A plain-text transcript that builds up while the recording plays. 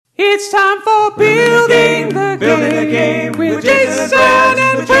It's time for Building the Game with Jason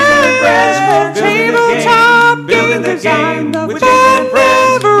and Brad. Tabletop game design, the fun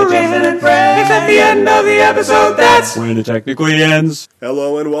never ends. At the end of the episode, that's when it technically ends.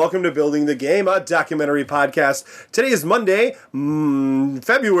 Hello and welcome to Building the Game, a documentary podcast. Today is Monday,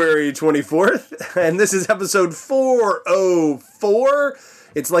 February 24th, and this is episode 404.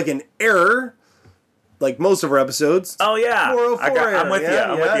 It's like an error, like most of our episodes. Oh, yeah. 404 I'm with you.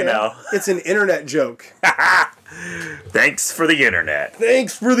 I'm with you now. It's an internet joke. Thanks for the internet.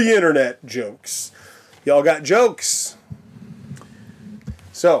 Thanks for the internet jokes. Y'all got jokes.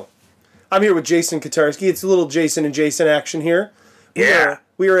 So, I'm here with Jason Kotarski. It's a little Jason and Jason action here.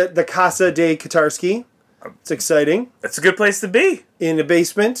 We are at the Casa de Kotarski. It's exciting. It's a good place to be. In the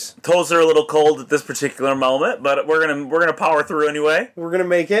basement. Toes are a little cold at this particular moment, but we're gonna power through anyway. We're gonna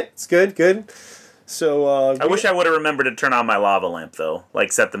make it. It's good. So I wish I would have remembered to turn on my lava lamp though,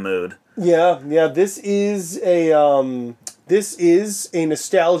 like set the mood. Yeah. This is a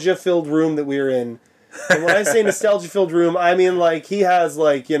nostalgia-filled room that we're in. And when I say nostalgia-filled room, I mean like he has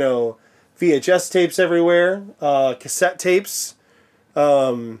VHS tapes everywhere, cassette tapes.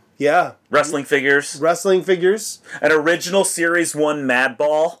 Yeah. Wrestling figures. An original Series 1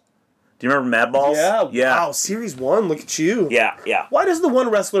 Madball. Do you remember Madballs? Yeah. Wow, Series 1, look at you. Yeah. Why does the one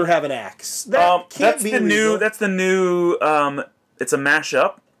wrestler have an axe? That's the new, it's a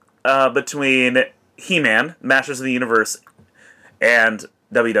mashup between He-Man, Masters of the Universe, and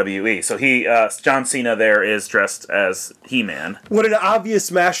WWE. So John Cena there is dressed as He-Man. What an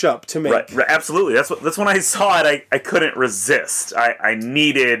obvious mashup to make. Right, absolutely. That's when I saw it. I couldn't resist. I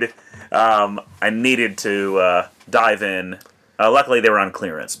needed to dive in. Luckily, they were on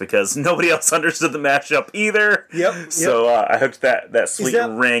clearance because nobody else understood the mashup either. Yep. So I hooked that sweet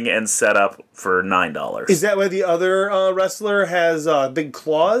ring and setup for $9. Is that why the other wrestler has big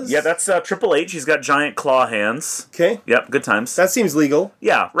claws? Yeah, that's Triple H. He's got giant claw hands. Okay. Yep, good times. That seems legal.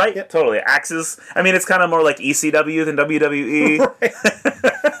 Yeah, right? Yep. Totally. Axes. I mean, it's kind of more like ECW than WWE. Right.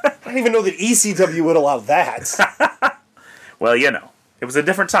 I didn't even know that ECW would allow that. Well, it was a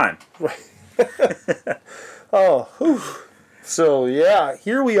different time. Right. Oh, whew. So, yeah,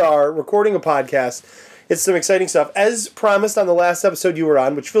 here we are recording a podcast. It's some exciting stuff. As promised on the last episode you were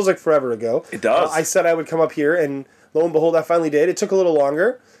on, which feels like forever ago. It does. I said I would come up here, and lo and behold, I finally did. It took a little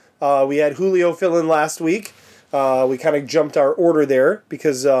longer. We had Julio fill in last week. We kind of jumped our order there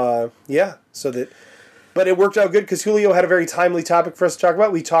because, but it worked out good because Julio had a very timely topic for us to talk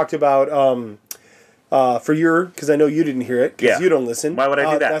about. We talked about... because I know you didn't hear it, because you don't listen. Why would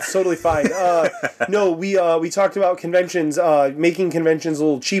I do that? That's totally fine. No, we talked about conventions, making conventions a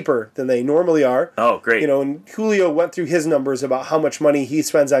little cheaper than they normally are. Oh, great. And Julio went through his numbers about how much money he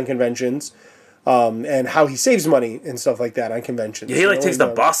spends on conventions, and how he saves money and stuff like that on conventions. Yeah, he takes the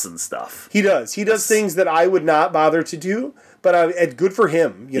bus and stuff. He does. He does things that I would not bother to do, but it's good for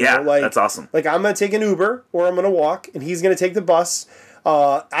him. That's awesome. Like, I'm going to take an Uber, or I'm going to walk, and he's going to take the bus.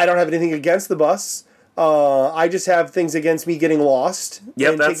 I don't have anything against the bus. I just have things against me getting lost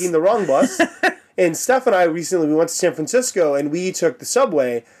and taking the wrong bus. And Steph and I recently, we went to San Francisco and we took the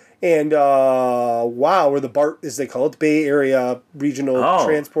subway and, or the BART as they call it, Bay Area Regional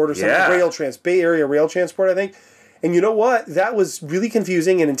Transport or something. Yeah. Bay Area Rail Transport, I think. And you know what? That was really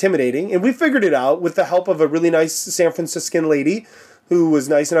confusing and intimidating. And we figured it out with the help of a really nice San Franciscan lady who was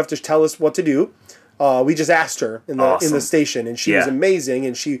nice enough to tell us what to do. We just asked her in the station, and she was amazing,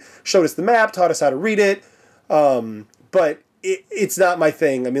 and she showed us the map, taught us how to read it, but it's not my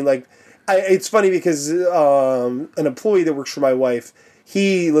thing. I mean, it's funny because an employee that works for my wife,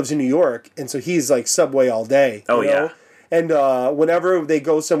 he lives in New York, and so he's subway all day. Oh, yeah. And whenever they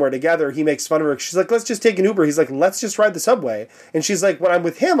go somewhere together, he makes fun of her. She's like, let's just take an Uber. He's like, let's just ride the subway. And she's like, when I'm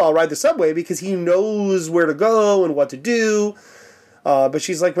with him, I'll ride the subway because he knows where to go and what to do. But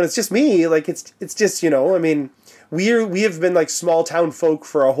she's like, when it's just me, it's just, I mean, we have been small town folk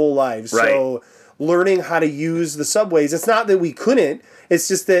for our whole lives. Right. So learning how to use the subways, it's not that we couldn't, it's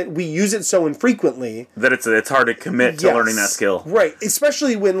just that we use it so infrequently. That it's hard to commit to learning that skill. Right.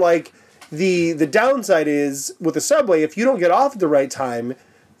 Especially when the downside is with the subway, if you don't get off at the right time,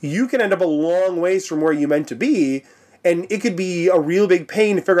 you can end up a long ways from where you meant to be. And it could be a real big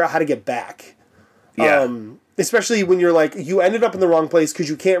pain to figure out how to get back. Yeah. Especially when you're you ended up in the wrong place because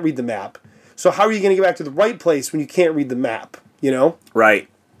you can't read the map. So how are you going to get back to the right place when you can't read the map, Right.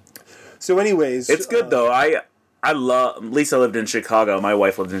 So anyways. It's good, though. I love Lisa lived in Chicago. My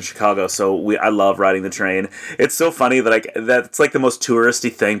wife lived in Chicago, so I love riding the train. It's so funny that that's like the most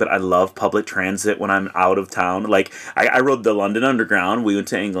touristy thing, but I love public transit when I'm out of town. Like I rode the London Underground. We went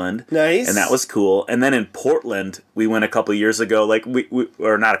to England, Nice. and that was cool. And then in Portland, we went a couple years ago. Like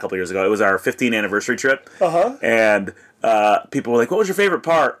or not a couple years ago. It was our 15th anniversary trip. And people were like, "What was your favorite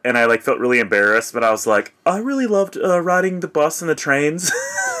part?" And I felt really embarrassed, but I was like, "I really loved riding the bus and the trains."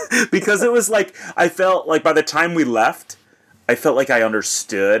 Because it was like, I felt like by the time we left, I felt like I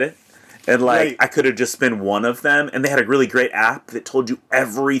understood. And Right. I could have just been one of them. And they had a really great app that told you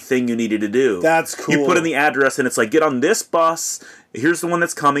everything you needed to do. That's cool. You put in the address and it's like, get on this bus. Here's the one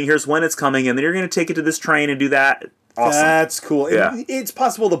that's coming. Here's when it's coming. And then you're going to take it to this train and do that. Awesome. That's cool. Yeah. It's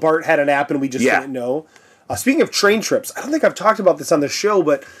possible the BART had an app and we just didn't know. Speaking of train trips, I don't think I've talked about this on the show,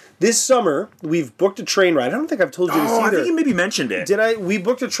 but this summer we've booked a train ride. I don't think I've told you this either. I think you maybe mentioned it. Did I? We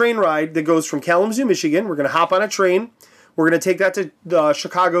booked a train ride that goes from Kalamazoo, Michigan. We're going to hop on a train. We're going to take that to the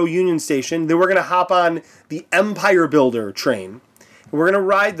Chicago Union Station. Then we're going to hop on the Empire Builder train. And we're going to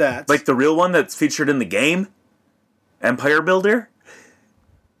ride that. Like the real one that's featured in the game? Empire Builder?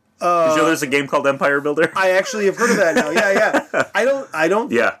 Did you know there's a game called Empire Builder? I actually have heard of that now. Yeah. I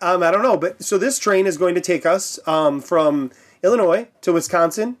don't know. But so this train is going to take us from Illinois to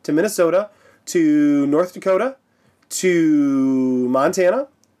Wisconsin to Minnesota to North Dakota to Montana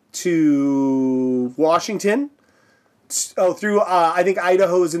to Washington. Through I think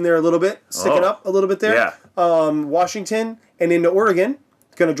Idaho's in there a little bit, sticking up a little bit there. Yeah. Washington and into Oregon.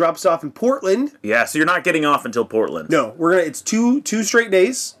 Going to drop us off in Portland. Yeah, so you're not getting off until Portland. No, it's two straight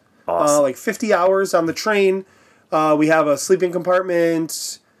days. Awesome. Like 50 hours on the train. We have a sleeping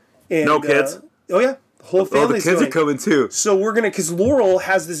compartment. And, No kids? Oh, yeah. The whole family's the kids going. are coming too. So we're going to, because Laurel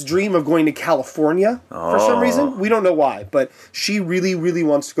has this dream of going to California for some reason. We don't know why, but she really, really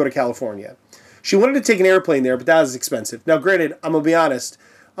wants to go to California. She wanted to take an airplane there, but that was expensive. Now, granted, I'm going to be honest,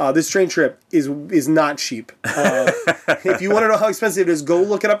 this train trip is not cheap. If you want to know how expensive it is, go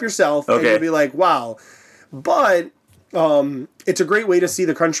look it up yourself, and you'll be like, wow. But it's a great way to see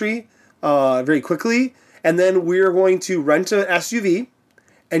the country very quickly. And then we're going to rent an SUV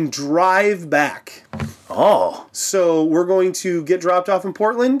and drive back. Oh. So we're going to get dropped off in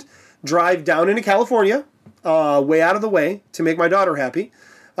Portland, drive down into California, way out of the way to make my daughter happy.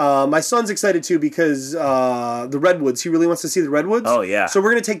 My son's excited too because the Redwoods. He really wants to see the Redwoods. Oh, yeah. So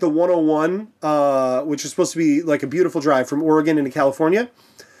we're going to take the 101, which is supposed to be like a beautiful drive from Oregon into California.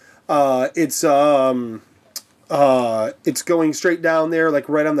 It's going straight down there, like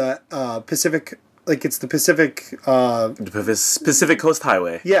right on the Pacific. Like it's the Pacific. Pacific Coast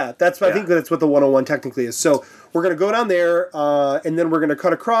Highway. Yeah, I think that's what the 101 technically is. So we're going to go down there, and then we're going to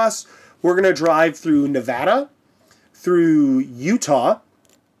cut across. We're going to drive through Nevada, through Utah,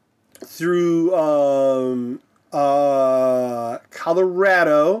 through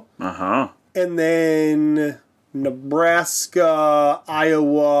Colorado, and then Nebraska,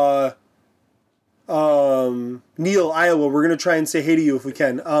 Iowa, Neil, Iowa. We're going to try and say hey to you if we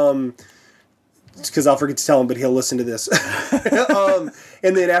can. Because I'll forget to tell him, but he'll listen to this.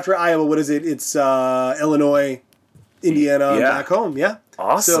 And then after Iowa, what is it? It's Illinois, Indiana, back home. Yeah.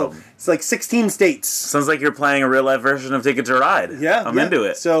 Awesome. So it's like 16 states. Sounds like you're playing a real life version of Ticket to Ride. Yeah. I'm into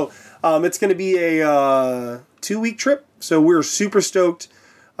it. So it's going to be a 2-week trip. So we're super stoked.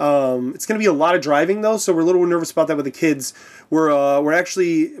 It's going to be a lot of driving though, so we're a little nervous about that with the kids. We're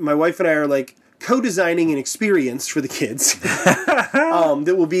actually, my wife and I are like co-designing an experience for the kids.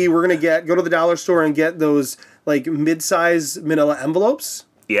 That will be, we're going to go to the dollar store and get those like mid-size manila envelopes.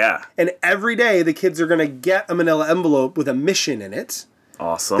 Yeah. And every day the kids are going to get a manila envelope with a mission in it.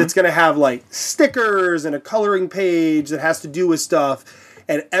 Awesome. It's going to have like stickers and a coloring page that has to do with stuff.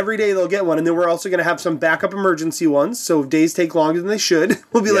 And every day they'll get one. And then we're also going to have some backup emergency ones. So if days take longer than they should,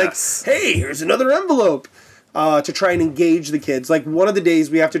 we'll be like, hey, here's another envelope. To try and engage the kids. Like one of the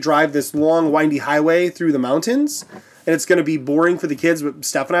days we have to drive this long, windy highway through the mountains. And it's going to be boring for the kids, but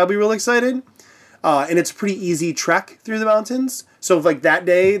Steph and I will be really excited. And it's a pretty easy trek through the mountains. So if like that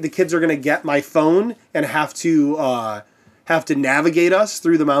day, the kids are going to get my phone and have to navigate us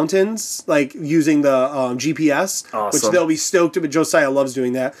through the mountains, like using the GPS, awesome. Which they'll be stoked about. Josiah loves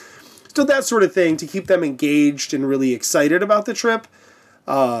doing that. So that sort of thing to keep them engaged and really excited about the trip.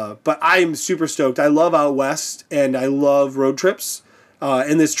 But I'm super stoked. I love out west and I love road trips.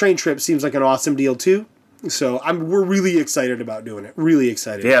 And this train trip seems like an awesome deal too. So we're really excited about doing it. Really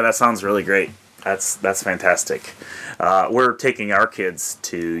excited. Yeah, that sounds really great. That's fantastic. We're taking our kids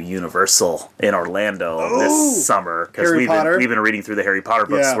to Universal in Orlando this summer because Harry Potter? we've been reading through the Harry Potter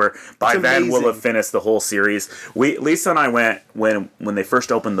books. Yeah. Where by It's then we'll amazing. have finished the whole series. Lisa and I went when they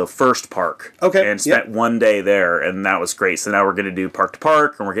first opened the first park. Okay, And spent one day there, and that was great. So now we're going to do park to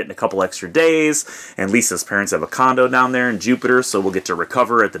park, and we're getting a couple extra days. And Lisa's parents have a condo down there in Jupiter, so we'll get to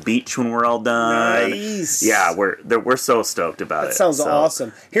recover at the beach when we're all done. Nice. Yeah, we're so stoked about it. That sounds So,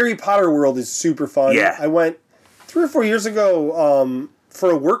 awesome. Harry Potter World is super fun. Yeah. I went 3 or 4 years ago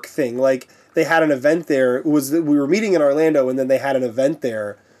for a work thing. Like they had an event there. We were meeting in Orlando, and then they had an event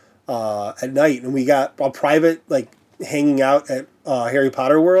there at night, and we got a private hanging out at Harry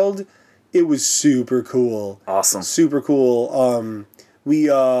Potter World. It was super cool. Awesome. Super cool. We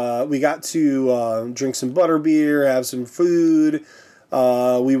got to drink some butterbeer, have some food.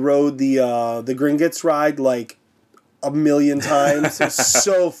 We rode the Gringotts ride like a million times. It was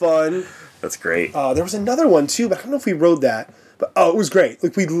so fun. That's great. There was another one too, but I don't know if we rode that. But it was great.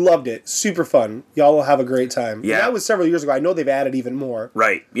 Like we loved it. Super fun. Y'all will have a great time. Yeah. And that was several years ago. I know they've added even more.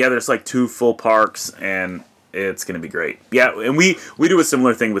 Right. Yeah, there's like 2 full parks, and it's going to be great. Yeah, and we do a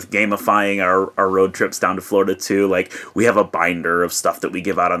similar thing with gamifying our road trips down to Florida, too. Like, we have a binder of stuff that we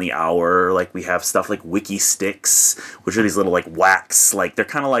give out on the hour. Like, we have stuff like Wiki Sticks, which are these little, like, wax. Like, they're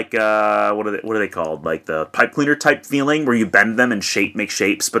kind of like, what are they called? Like, the pipe cleaner type feeling, where you bend them and make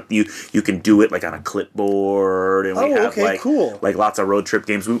shapes, but you can do it, like, on a clipboard. And we have, like, cool. Like, lots of road trip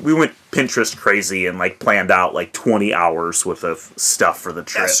games. We went Pinterest crazy and, like, planned out, like, 20 hours worth of stuff for the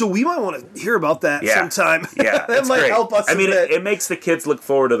trip. So we might want to hear about that sometime. Yeah, that it's might great. help us I mean, a bit. it makes the kids look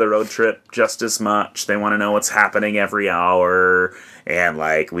forward to the road trip just as much. They want to know what's happening every hour, and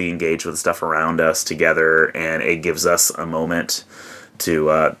like we engage with stuff around us together, and it gives us a moment to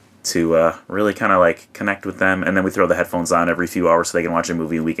really kind of like connect with them. And then we throw the headphones on every few hours so they can watch a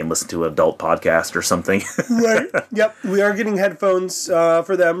movie and we can listen to an adult podcast or something. Right. Yep. We are getting headphones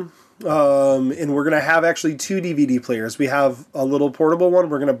for them. And we're going to have actually 2 DVD players. We have a little portable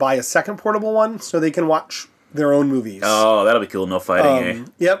one. We're going to buy a second portable one so they can watch their own movies. Oh, that'll be cool. No fighting, eh?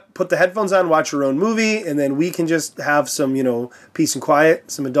 Yep. Put the headphones on, watch your own movie, and then we can just have some, peace and quiet,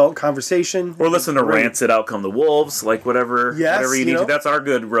 some adult conversation. Or listen to Great. Rancid, Out Come the Wolves, like whatever you need to. That's our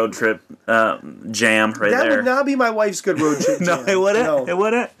good road trip jam right That there. would not be my wife's good road trip No, jam. it wouldn't. No. It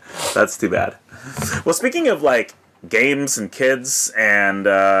wouldn't. That's too bad. Well, speaking of like games and kids and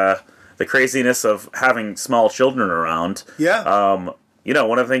the craziness of having small children around, Yeah.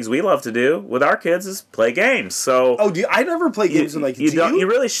 one of the things we love to do with our kids is play games. So, I never play games with my kids. You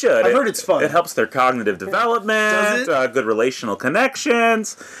really should. I've heard it's fun. It helps their cognitive development, Does it? good relational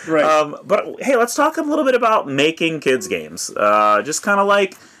connections. Right. But hey, let's talk a little bit about making kids games. Just kind of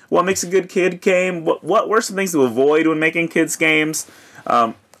like what makes a good kid game. What were some things to avoid when making kids games?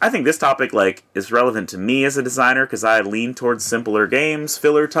 I think this topic is relevant to me as a designer because I lean towards simpler games,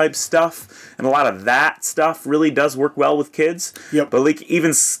 filler type stuff, and a lot of that stuff really does work well with kids. Yep. But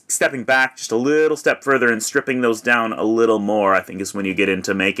even stepping back just a little step further and stripping those down a little more, I think is when you get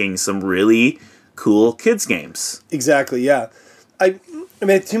into making some really cool kids games. Exactly, yeah. I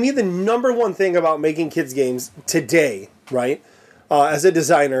mean, to me, the number one thing about making kids games today, right, as a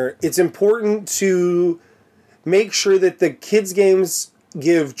designer, it's important to make sure that the kids games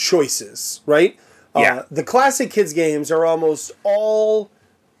give choices, right? Yeah. The classic kids games are almost all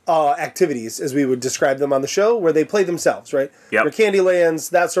activities, as we would describe them on the show, where they play themselves, right? Yep. They're Candylands,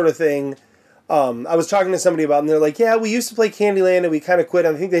 that sort of thing. I was talking to somebody about it, and they're like, yeah, we used to play Candyland, and we kind of quit.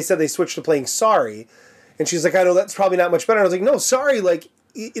 I think they said they switched to playing Sorry. And she's like, I know that's probably not much better. I was like, no, Sorry,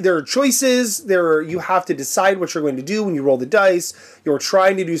 there are choices. You have to decide what you're going to do when you roll the dice. You're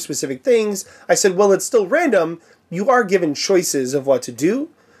trying to do specific things. I said, well, it's still random. You are given choices of what to do.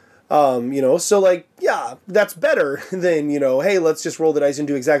 So yeah, that's better than, hey, let's just roll the dice and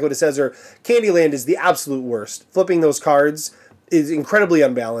do exactly what it says. Or Candyland is the absolute worst. Flipping those cards is incredibly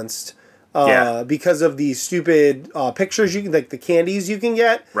unbalanced. Because of the stupid pictures you can, like the candies you can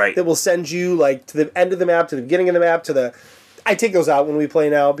get, right, that will send you to the end of the map, to the beginning of the map, I take those out when we play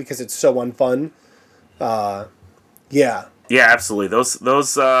now because it's so unfun. Yeah. Yeah, absolutely.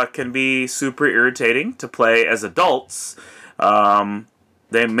 Those can be super irritating to play as adults.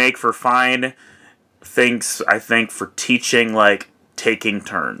 They make for fine things, I think, for teaching, taking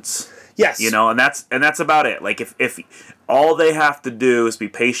turns. Yes. And that's about it. If all they have to do is be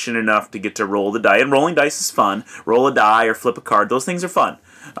patient enough to get to roll the die, and rolling dice is fun. Roll a die or flip a card; those things are fun.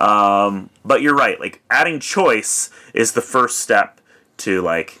 But you're right. Adding choice is the first step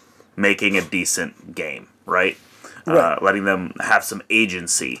to making a decent game, right? Right. Letting them have some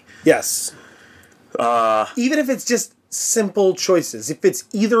agency. Yes. Even if it's just simple choices, if it's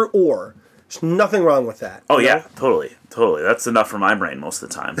either or, There's nothing wrong with that. Oh, you know? yeah, totally. That's enough for my brain most of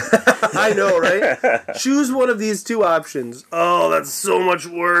the time. I know, right? Choose one of these two options. Oh, that's so much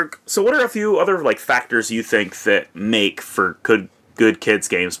work. So what are a few other like factors you think that make for good kids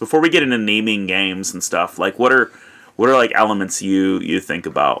games? Before we get into naming games and stuff, like what are like elements you think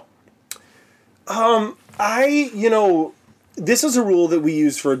about? This is a rule that we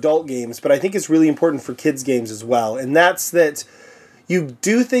use for adult games, but I think it's really important for kids games as well. And that's that you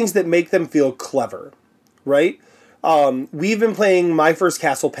do things that make them feel clever, right? We've been playing My First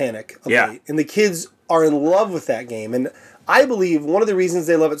Castle Panic of late, and the kids are in love with that game. And I believe one of the reasons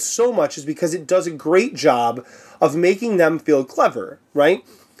they love it so much is because it does a great job of making them feel clever, right?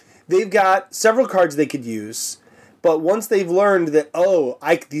 They've got several cards they could use, but once they've learned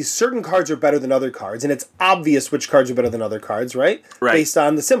that, these certain cards are better than other cards, and it's obvious which cards are better than other cards, right? Based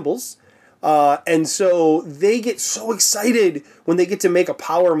on the symbols. And so they get so excited when they get to make a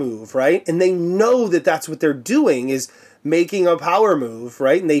power move, right? And they know that that's what they're doing is making a power move,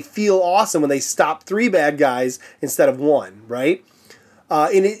 right? And they feel awesome when they stop 3 bad guys instead of 1, right?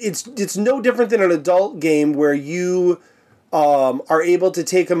 And it's no different than an adult game where you are able to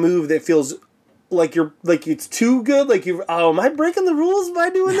take a move that feels like it's too good, like am I breaking the rules by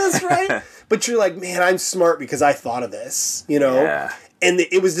doing this, right? But you're like, man, I'm smart because I thought of this, you know? Yeah. And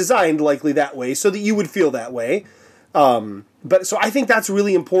it was designed likely that way so that you would feel that way. But so I think that's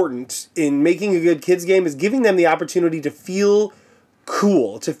really important in making a good kids game is giving them the opportunity to feel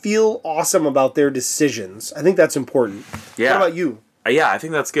cool, to feel awesome about their decisions. I think that's important. Yeah. What about you? Yeah, I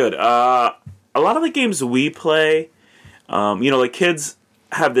think that's good. A lot of the games we play, like kids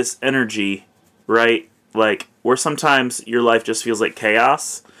have this energy, right? Like where sometimes your life just feels like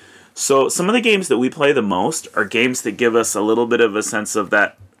chaos. So some of the games that we play the most are games that give us a little bit of a sense of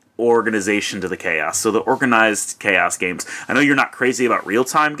that organization to the chaos. So the organized chaos games. I know you're not crazy about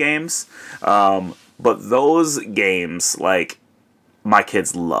real-time games, but those games, like, my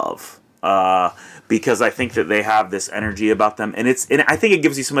kids love. Because I think that they have this energy about them. And I think it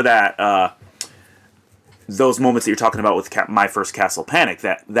gives you some of that... those moments that you're talking about with My First Castle Panic,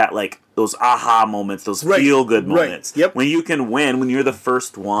 that like those aha moments, those feel good moments. Right. Yep. When you can win, when you're the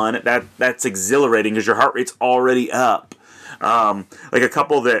first one, that's exhilarating because your heart rate's already up. Like a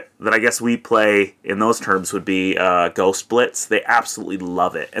couple that I guess we play in those terms would be Ghost Blitz. They absolutely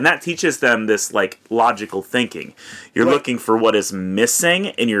love it, and that teaches them this like logical thinking. You're looking for what is missing,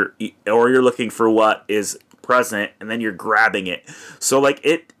 and you're looking for what is present, and then you're grabbing it. So like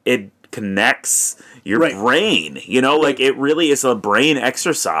it connects your brain, like it really is a brain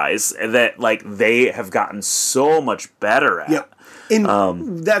exercise that like they have gotten so much better at. Yep.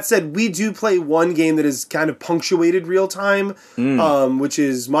 And that said, we do play one game that is kind of punctuated real time, which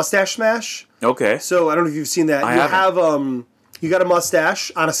is Mustache Smash. Okay. So I don't know if you've seen that. You got a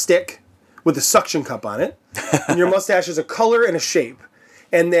mustache on a stick with a suction cup on it, and your mustache is a color and a shape.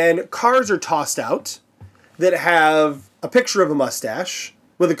 And then cards are tossed out that have a picture of a mustache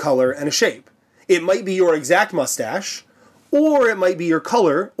with a color and a shape. It might be your exact mustache, or it might be your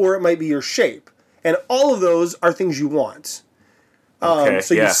color, or it might be your shape. And all of those are things you want.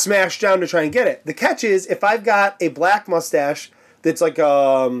 So you smash down to try and get it. The catch is, if I've got a black mustache that's like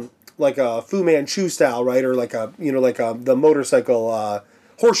a Fu Manchu style, right, or the motorcycle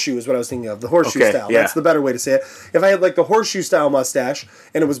horseshoe is what I was thinking of, the horseshoe style. Yeah. That's the better way to say it. If I had like the horseshoe style mustache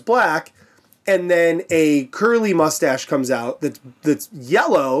and it was black, and then a curly mustache comes out that's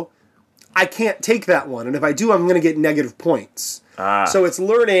yellow, I can't take that one, and if I do, I'm going to get negative points. So it's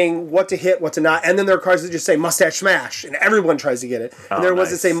learning what to hit, what to not, and then there are cards that just say Mustache Smash, and everyone tries to get it. And there are ones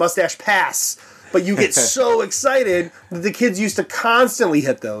that say Mustache Pass, but you get so excited that the kids used to constantly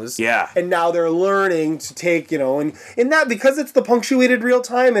hit those. Yeah. And now they're learning to take, and in that, because it's the punctuated real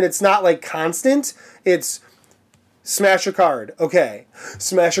time, and it's not like constant, it's... Smash a card. Okay.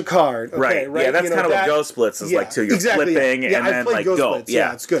 Smash a card. Okay. Right. Yeah, that's kind of what Ghost Blitz is like too. You're flipping and then like Ghost go. Blitz.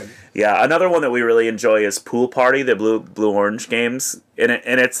 Yeah, it's good. Yeah, another one that we really enjoy is Pool Party, the blue orange games, and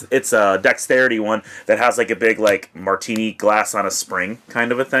it's a dexterity one that has like a big like martini glass on a spring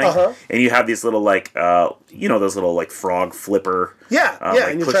kind of a thing, and you have these little like those little like frog flipper like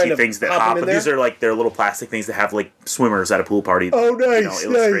and you're pushy things that hop. And these are like they're little plastic things that have like swimmers at a pool party. Oh, nice,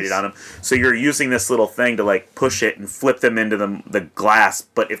 illustrated on them. So you're using this little thing to like push it and flip them into the glass,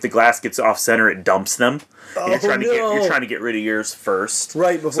 but if the glass gets off center, it dumps them. You're trying to get rid of yours first,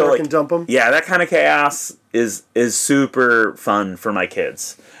 right before I can dump them. Yeah, that kind of chaos is super fun for my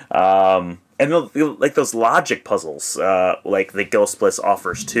kids. And like those logic puzzles, like the Ghost Blitz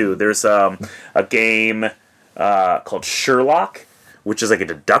offers too. There's a game called Sherlock, which is like a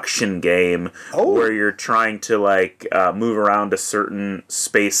deduction game where you're trying to like move around to certain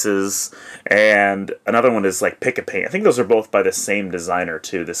spaces, and another one is like Pick a Paint. I think those are both by the same designer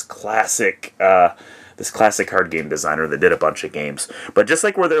too. This classic card game designer that did a bunch of games, but just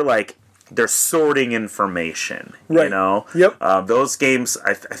like where they're sorting information, right. you know. Yep. Those games,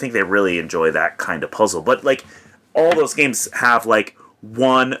 I think they really enjoy that kind of puzzle. But like all those games have like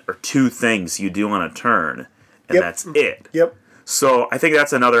one or two things you do on a turn, and that's it. Yep. So I think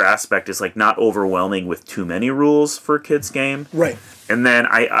that's another aspect, is like not overwhelming with too many rules for a kid's game. Right. And then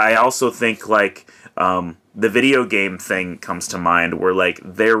I also think like the video game thing comes to mind, where like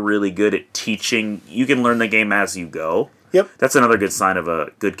they're really good at teaching. You can learn the game as you go. Yep. That's another good sign of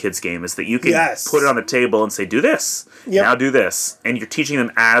a good kids game, is that you can put it on the table and say, do this. Yep. Now do this. And you're teaching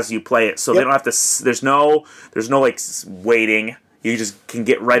them as you play it. So they don't have to, there's no like waiting. You just can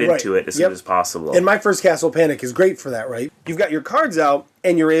get right into it as soon as possible. And My First Castle Panic is great for that, right? You've got your cards out,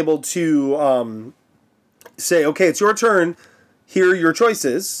 and you're able to say, okay, it's your turn. Here are your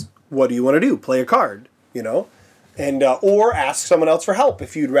choices. What do you want to do? Play a card, you know? And or ask someone else for help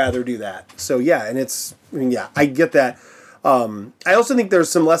if you'd rather do that. So, I get that. I also think there's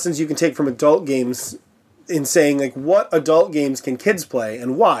some lessons you can take from adult games in saying, like, what adult games can kids play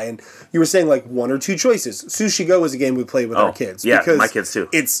and why? And you were saying, like, one or two choices. Sushi Go is a game we play with our kids. Yeah, because my kids too.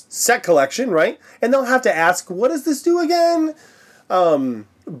 It's set collection, right? And they'll have to ask, what does this do again?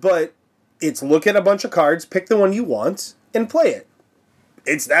 But it's look at a bunch of cards, pick the one you want, and play it.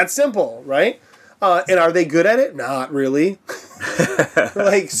 It's that simple, right? And are they good at it? Not really.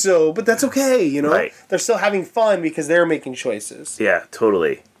 But that's okay, you know? Right. They're still having fun because they're making choices. Yeah,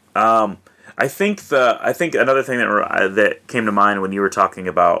 totally. I think another thing that came to mind when you were talking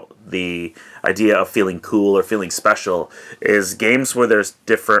about the idea of feeling cool or feeling special is games where there's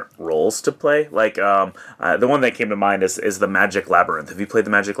different roles to play. Like the one that came to mind is the Magic Labyrinth. Have you played the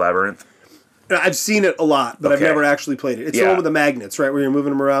Magic Labyrinth? I've seen it a lot, but I've never actually played it. It's the one with the magnets, right, where you're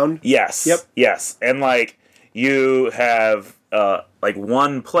moving them around? Yes. Yep. Yes. And like you have like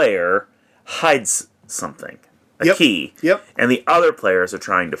one player hides something. A key. Yep. And the other players are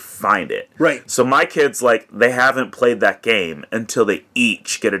trying to find it. Right. So my kids, like, they haven't played that game until they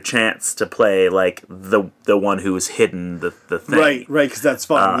each get a chance to play, like, the one who has hidden the thing. Right, because that's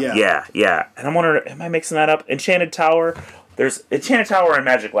fun, Yeah. And I'm wondering, am I mixing that up? Enchanted Tower? There's Enchanted Tower and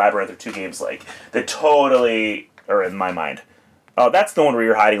Magic Labyrinth are two games, like, that totally are in my mind. Oh, that's the one where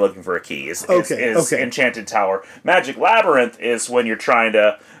you're hiding looking for a key, is Enchanted Tower. Magic Labyrinth is when you're trying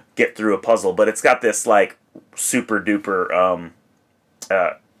to get through a puzzle, but it's got this, like, super duper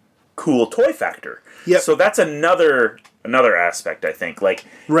cool toy factor. Yep. So that's another aspect, I think. Like,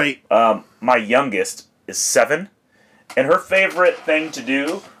 right. My youngest is 7, and her favorite thing to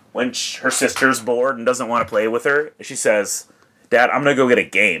do when her sister's bored and doesn't want to play with her, she says, "Dad, I'm gonna go get a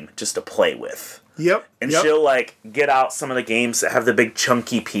game just to play with." Yep. And she'll like get out some of the games that have the big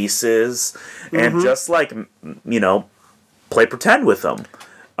chunky pieces and just like play pretend with them.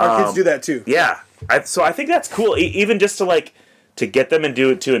 Our kids do that too. Yeah. So I think that's cool, even just to get them and do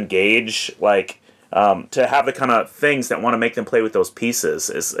it to engage, like to have the kind of things that want to make them play with those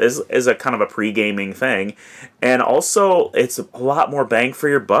pieces is a kind of a pre-gaming thing, and also it's a lot more bang for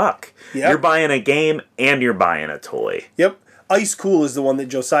your buck. Yep. You're buying a game and you're buying a toy. Yep. Ice Cool is the one that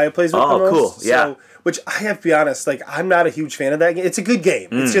Josiah plays with the most. Cool. Yeah. So, which I have to be honest, like I'm not a huge fan of that game. It's a good game.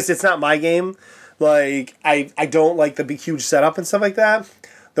 It's just it's not my game. Like I don't like the big huge setup and stuff like that.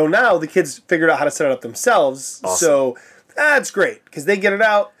 Though now the kids figured out how to set it up themselves. Awesome. So that's great because they get it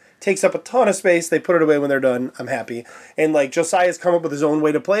out, takes up a ton of space, they put it away when they're done. I'm happy. And like Josiah's come up with his own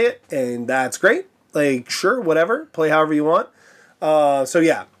way to play it, and that's great. Like sure, whatever, play however you want. So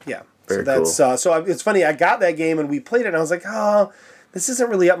yeah. Very so that's cool. So it's funny. I got that game and we played it, and I was like, oh, this isn't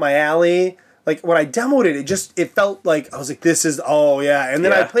really up my alley. Like when I demoed it, it felt like I was like, this is and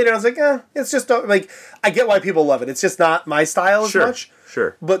then I played it, and I was like, it's just like I get why people love it. It's just not my style as much.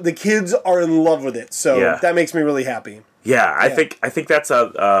 Sure. But the kids are in love with it, so that makes me really happy. Yeah, I think that's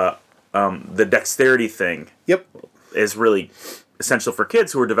the dexterity thing. Yep. Is really essential for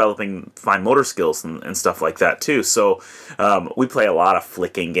kids who are developing fine motor skills and stuff like that too. So we play a lot of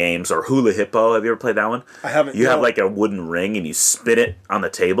flicking games or Hula Hippo. Have you ever played that one? I haven't. You have like a wooden ring and you spin it on the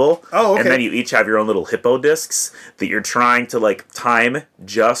table. Oh, okay. And then you each have your own little hippo discs that you're trying to like time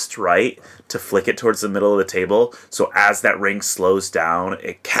just right to flick it towards the middle of the table. So as that ring slows down,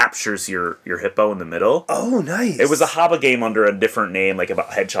 it captures your hippo in the middle. Oh, nice. It was a Haba game under a different name, like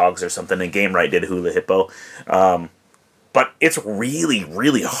about hedgehogs or something, and Game Right did Hula Hippo. but it's really,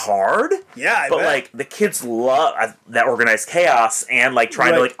 really hard. Yeah, I but bet. like the kids love that organized chaos and like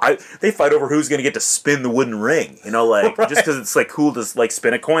trying to they fight over who's gonna get to spin the wooden ring. Like just because it's like cool to like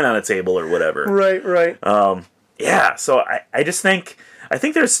spin a coin on a table or whatever. Right. Yeah. So I just think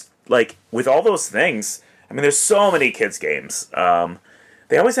there's like with all those things. I mean, there's so many kids games.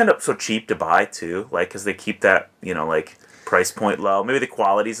 They always end up so cheap to buy too, like because they keep that like price point low. Maybe the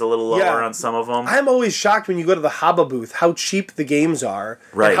quality's a little lower on some of them. I'm always shocked when you go to the Habba booth how cheap the games are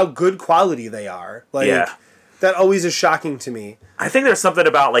and how good quality they are. Like that always is shocking to me. I think there's something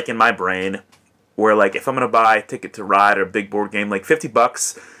about like in my brain where like if I'm gonna buy a Ticket to Ride or a big board game, like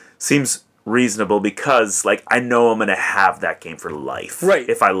 $50 seems reasonable because like I know I'm gonna have that game for life. Right.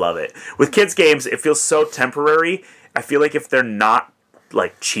 If I love it. With kids games, it feels so temporary. I feel like if they're not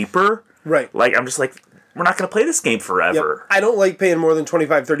like cheaper, like I'm just like, we're not going to play this game forever. Yep. I don't like paying more than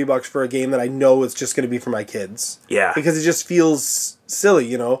 $25-$30 for a game that I know is just going to be for my kids. Yeah. Because it just feels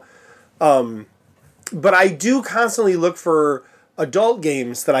silly, But I do constantly look for adult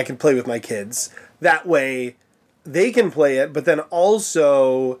games that I can play with my kids. That way they can play it, but then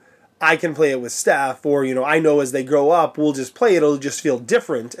also I can play it with Steph, or, I know as they grow up, we'll just play it. It'll just feel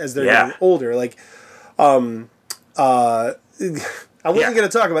different as they're getting older. Like, I wasn't going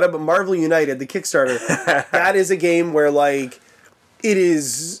to talk about it, but Marvel United, the Kickstarter, that is a game where, like,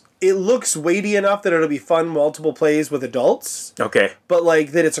 it looks weighty enough that it'll be fun multiple plays with adults. Okay. But,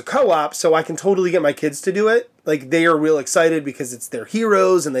 like, that it's a co-op, so I can totally get my kids to do it. Like, they are real excited because it's their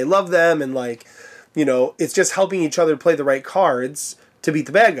heroes and they love them, and, like, it's just helping each other play the right cards to beat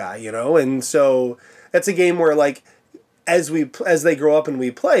the bad guy, And so that's a game where, like, as they grow up and we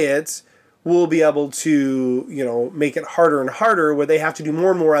play it, we'll be able to, make it harder and harder where they have to do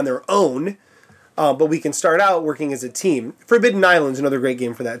more and more on their own. But we can start out working as a team. Forbidden Island's another great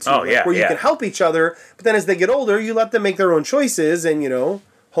game for that, too. Oh, yeah, where you can help each other, but then as they get older, you let them make their own choices and,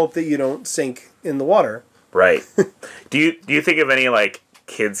 hope that you don't sink in the water. Right. Do you think of any, like,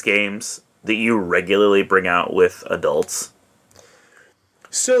 kids games that you regularly bring out with adults?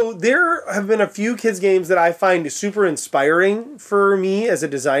 So there have been a few kids games that I find super inspiring for me as a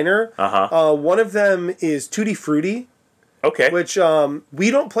designer. One of them is Tutti Frutti. Okay. Which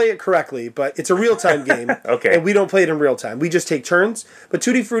we don't play it correctly, but it's a real-time game. Okay. And we don't play it in real time. We just take turns. But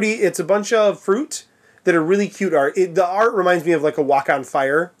Tutti Frutti, it's a bunch of fruit that are really cute art. The art reminds me of like a Walk on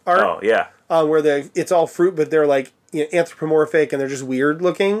Fire art. Oh, yeah. Where it's all fruit, but they're like anthropomorphic and they're just weird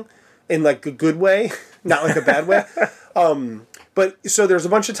looking in like a good way, not like a bad way. But so there's a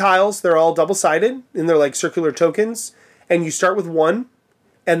bunch of tiles. They're all double-sided, and they're like circular tokens. And you start with one,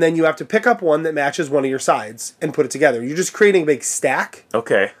 and then you have to pick up one that matches one of your sides and put it together. You're just creating a big stack.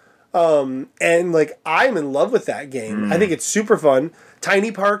 Okay. And like I'm in love with that game. I think it's super fun.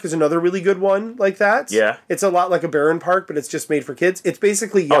 Tiny Park is another really good one like that. Yeah. It's a lot like a Baron Park, but it's just made for kids. It's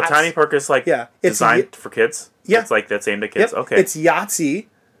basically Yahtzee. Oh, Tiny Park is like designed for kids? Yeah. It's like that's aimed at kids? Yep. Okay. It's Yahtzee,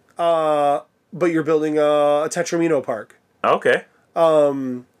 but you're building a Tetramino Park. Okay.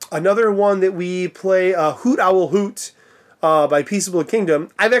 Another one that we play, Hoot Owl Hoot by Peaceable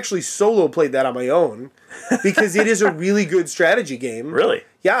Kingdom. I've actually solo played that on my own because it is a really good strategy game. Really?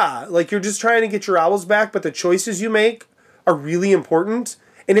 Yeah, like you're just trying to get your owls back, but the choices you make are really important.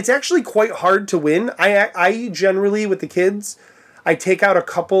 And it's actually quite hard to win. I generally, with the kids, I take out a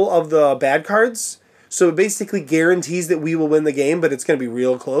couple of the bad cards. So it basically guarantees that we will win the game, but it's going to be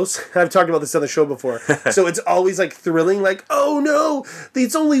real close. I've talked about this on the show before. So it's always like thrilling, like, oh no,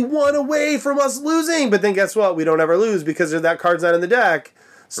 it's only one away from us losing. But then guess what? We don't ever lose because that card's not in the deck.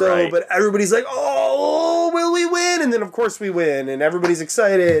 So, But everybody's like, oh, will we win? And then of course we win, and everybody's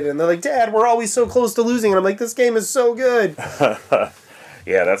excited. And they're like, Dad, we're always so close to losing. And I'm like, this game is so good.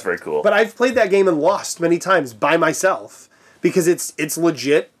 Yeah, that's very cool. But I've played that game and lost many times by myself because it's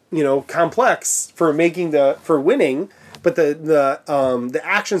legit. Complex for winning, but the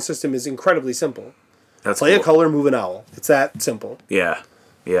action system is incredibly simple. That's Play cool. a color, move an owl. It's that simple. Yeah.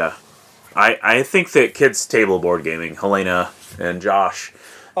 I think that kids table board gaming, Helena and Josh,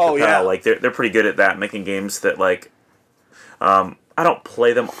 like they're pretty good at that, making games that like, I don't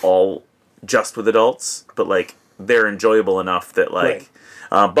play them all just with adults, but like they're enjoyable enough that like,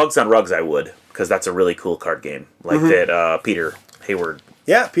 Bugs on Rugs I would, because that's a really cool card game like that. Peter Hayward.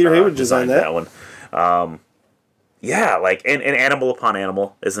 Yeah, Peter Hayward designed that one. Like and Animal Upon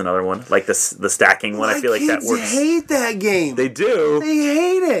Animal is another one. Like the stacking one. I feel like that works. Kids hate that game. They do. They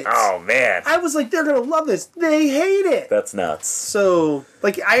hate it. Oh man. I was like, they're gonna love this. They hate it. That's nuts. So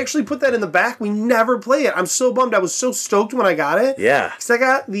like, I actually put that in the back. We never play it. I'm so bummed. I was so stoked when I got it. Yeah. Because I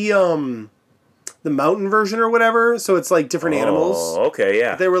got the the mountain version or whatever. So it's like different animals. Oh, okay,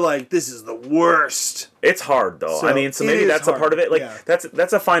 yeah. They were like, this is the worst. It's hard though. So I mean, so it maybe is that's a part of it. Like hard,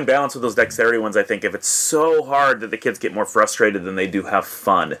 that's a fine balance with those dexterity ones. I think if it's so hard that the kids get more frustrated than they do have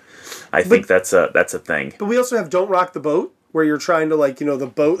fun, I think that's a thing. But we also have Don't Rock the Boat, where you're trying to like,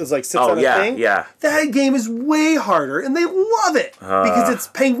 the boat is like sits on a thing. Yeah. That game is way harder, and they love it because it's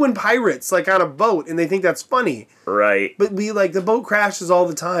penguin pirates like on a boat, and they think that's funny. Right. But we like the boat crashes all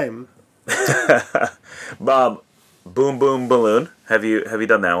the time. Boom Boom Balloon. Have you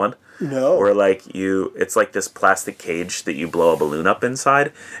done that one? No. Where like it's like this plastic cage that you blow a balloon up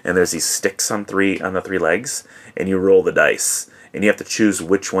inside, and there's these sticks on the three legs, and you roll the dice, and you have to choose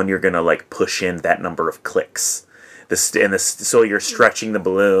which one you're gonna like push in that number of clicks. So you're stretching the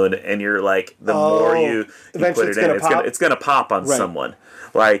balloon, and you're like the more you put it in, it's gonna pop on someone.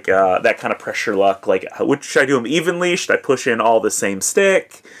 Like that kind of pressure luck. Like, which should I do them evenly? Should I push in all the same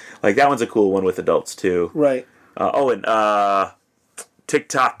stick? Like that one's a cool one with adults too. Right. And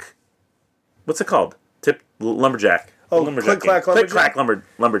TikTok. What's it called? Lumberjack. Oh, Lumberjack Click Clack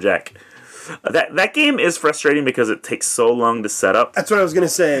Lumberjack. That game is frustrating because it takes so long to set up. That's what I was gonna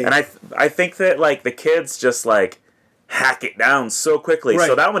say. And I think that like the kids just like hack it down so quickly. Right.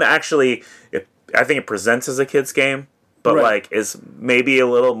 So that one actually, I think it presents as a kid's game, but like is maybe a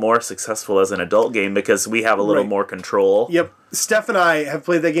little more successful as an adult game because we have a little more control. Yep. Steph and I have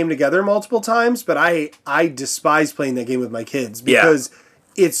played that game together multiple times, but I despise playing that game with my kids because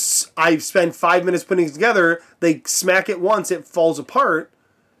I spend 5 minutes putting it together, they smack it once, it falls apart,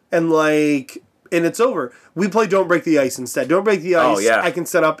 and it's over. We play Don't Break the Ice instead. Don't Break the Ice, I can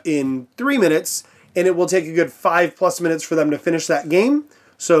set up in 3 minutes, and it will take a good 5+ minutes for them to finish that game.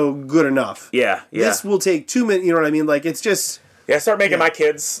 So good enough. Yeah. This will take 2 minutes. You know what I mean? Like it's just. Yeah, I start making my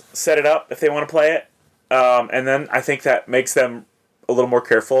kids set it up if they want to play it, and then I think that makes them a little more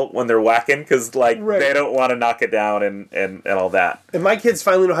careful when they're whacking because they don't want to knock it down and all that. And my kids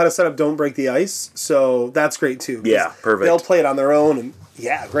finally know how to set up Don't Break the Ice, so that's great too. Yeah, perfect. They'll play it on their own, and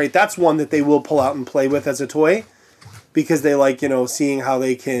great. That's one that they will pull out and play with as a toy because they like seeing how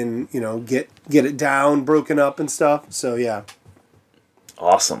they can get it down, broken up and stuff. So yeah.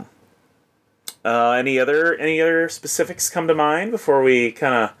 Awesome. Any other specifics come to mind before we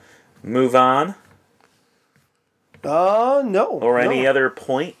kind of move on? No. Or any other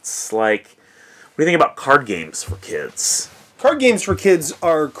points? Like, what do you think about card games for kids? Card games for kids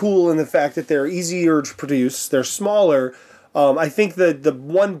are cool in the fact that they're easier to produce. They're smaller. I think the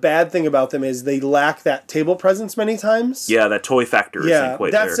one bad thing about them is they lack that table presence many times. Yeah, that toy factor isn't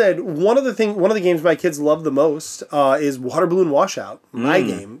quite there. That said, one of the games my kids love the most is Water Balloon Washout. My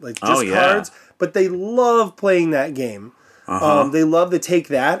game, like just cards, but they love playing that game. They love to take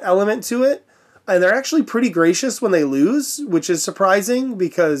that element to it, and they're actually pretty gracious when they lose, which is surprising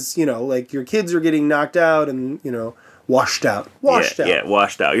because like your kids are getting knocked out and washed out. Yeah,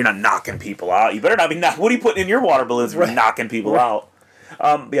 washed out. You're not knocking people out. You better not be what are you putting in your water balloons if you're knocking people out?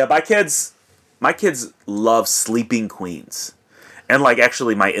 My kids love Sleeping Queens. And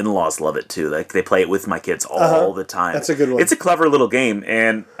actually my in-laws love it too. Like they play it with my kids all the time. That's a good one. It's a clever little game,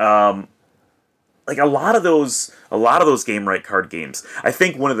 and a lot of those game right card games, I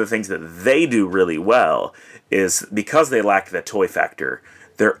think one of the things that they do really well is because they lack the toy factor,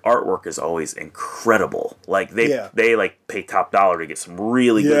 their artwork is always incredible. Like they pay top dollar to get some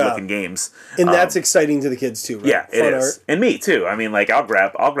really good looking games, and that's exciting to the kids too. Right? Yeah, it is, and me too. I mean, I'll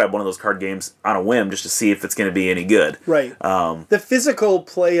grab one of those card games on a whim just to see if it's going to be any good. Right. The physical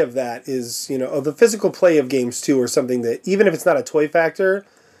play of that is the physical play of games too, or something that even if it's not a toy factor.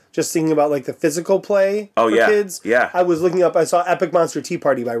 Just thinking about the physical play for kids. Yeah. I was looking up. I saw Epic Monster Tea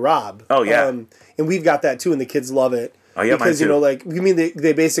Party by Rob. Oh yeah. And we've got that too, and the kids love it. Oh yeah, because mine too. you mean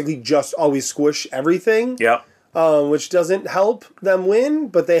they basically just always squish everything. Yep. Which doesn't help them win,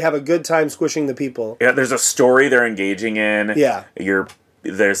 but they have a good time squishing the people. Yeah, there's a story they're engaging in. Yeah.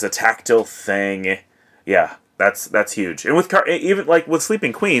 There's a tactile thing. Yeah, that's huge. And with even with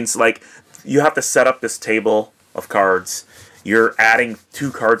Sleeping Queens, you have to set up this table of cards. You're adding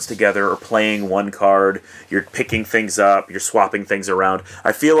 2 cards together or playing 1 card. You're picking things up. You're swapping things around.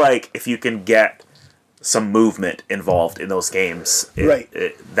 I feel like if you can get some movement involved in those games,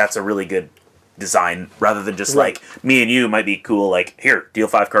 that's a really good design rather than just me and you might be cool. Here, deal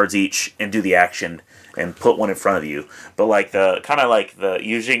 5 cards each and do the action and put one in front of you. But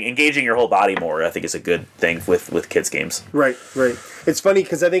engaging your whole body more, I think is a good thing with kids games. Right. It's funny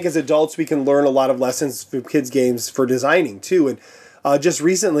because I think as adults we can learn a lot of lessons from kids games for designing too. And just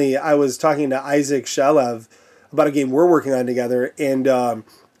recently I was talking to Isaac Shalev about a game we're working on together, and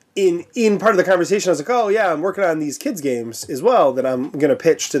in part of the conversation I was like, oh yeah, I'm working on these kids games as well that I'm going to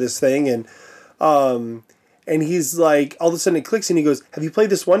pitch to this thing, and And he's like, all of a sudden it clicks and he goes, have you played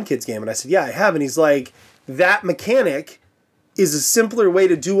this one kid's game? And I said, yeah, I have. And he's like, that mechanic is a simpler way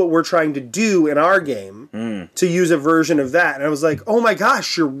to do what we're trying to do in our game, to use a version of that. And I was like, oh my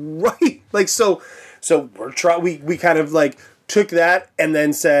gosh, you're right. Like, so we kind of like took that and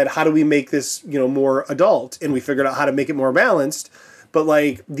then said, how do we make this, more adult? And we figured out how to make it more balanced. But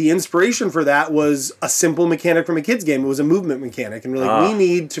like the inspiration for that was a simple mechanic from a kid's game. It was a movement mechanic. And we're like, we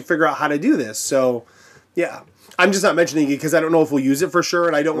need to figure out how to do this. So yeah, I'm just not mentioning it because I don't know if we'll use it for sure.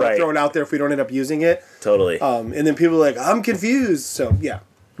 And I don't want to throw it out there if we don't end up using it. Totally. And then people are like, I'm confused. So yeah.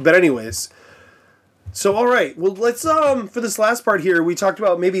 But anyways. So all right. Well, let's for this last part here, we talked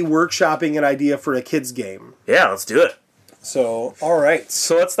about maybe workshopping an idea for a kid's game. Yeah, let's do it. So all right.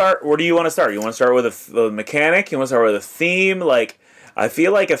 So let's start. Where do you want to start? You want to start with a mechanic? You want to start with a theme? Like, I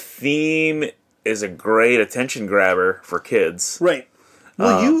feel like a theme is a great attention grabber for kids. Right.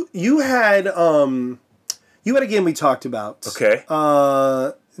 Well, you had a game we talked about. Okay.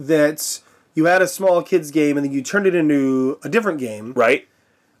 That you had a small kids game and then you turned it into a different game. Right.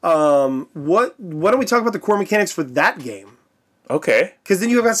 Why don't we talk about the core mechanics for that game? Okay. Because then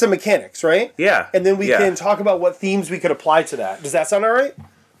you have got some mechanics, right? Yeah. And then we can talk about what themes we could apply to that. Does that sound all right?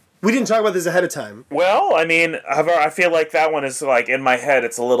 We didn't talk about this ahead of time. Well, I mean, I feel like that one is like in my head.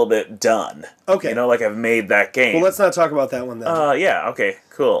 It's a little bit done. Okay. Like I've made that game. Well, let's not talk about that one then. Yeah. Okay.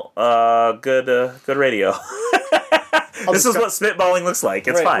 Cool. Good radio. This is what spitballing looks like.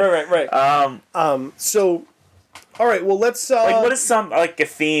 It's fine. Right. So, all right. Well, let's. What is a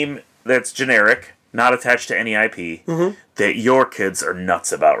theme that's generic, not attached to any IP, that your kids are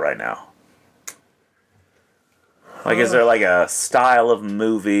nuts about right now? Like, is there like a style of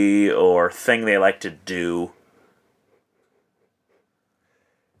movie or thing they like to do?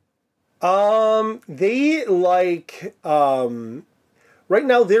 They like, right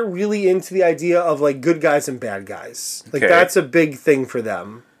now they're really into the idea of like good guys and bad guys. Like that's a big thing for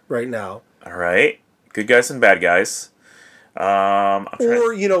them right now. All right. Good guys and bad guys.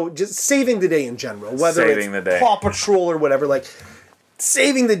 Just saving the day in general, whether it's Paw Patrol or whatever, like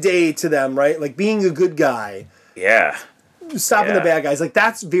saving the day to them, right? Like being a good guy. Yeah. Stopping the bad guys. Like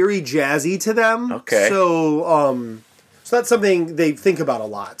that's very jazzy to them. Okay. So that's something they think about a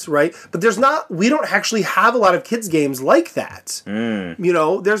lot, right? But we don't actually have a lot of kids games like that.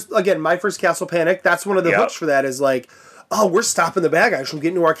 There's, again, My First Castle Panic. That's one of the hooks for that is like, oh, we're stopping the bad guys from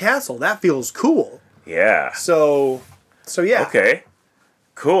getting to our castle. That feels cool. Yeah. So yeah. Okay.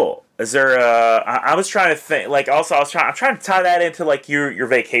 Cool. Is there I was trying to think, like, also I'm trying to tie that into like your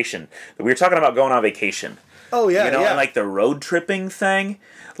vacation. We were talking about going on vacation. Oh yeah. And like the road tripping thing.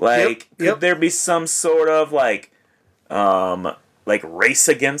 Like could there be some sort of like race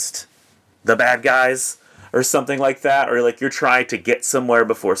against the bad guys or something like that, or like you're trying to get somewhere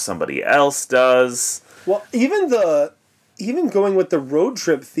before somebody else does? Well, even going with the road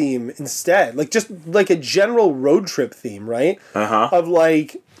trip theme instead, like just like a general road trip theme, right? Of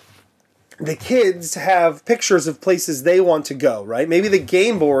like the kids have pictures of places they want to go, right? Maybe the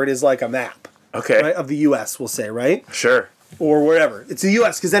game board is like a map. Okay. Right, of the U.S., we'll say, right? Sure. Or wherever. It's the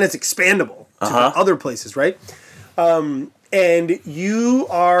U.S. because then it's expandable to other places, right? And you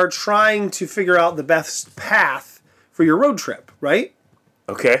are trying to figure out the best path for your road trip, right?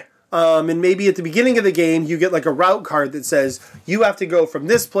 Okay. And maybe at the beginning of the game, you get like a route card that says, you have to go from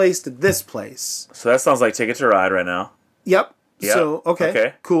this place to this place. So that sounds like Ticket to Ride right now. Yep. So,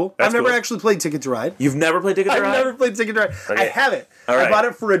 okay. Cool. That's I've never actually played Ticket to Ride. You've never played Ticket to Ride? I've never played Ticket to Ride. Okay. I haven't. All right. I bought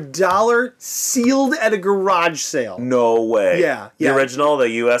it for $1 sealed at a garage sale. No way. Yeah. The original, the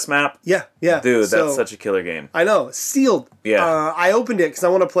US map? Yeah. Dude, that's such a killer game. I know. Sealed. Yeah. I opened it because I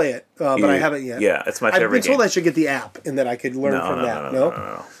want to play it, but I haven't yet. Yeah, it's my favorite game. I've been told I should get the app and that I could learn from that.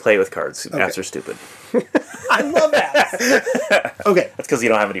 No. Play it with cards. Okay. Apps are stupid. I love that. Okay. That's because you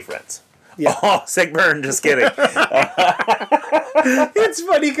don't have any friends. Yeah. Oh, sick burn. Just kidding. It's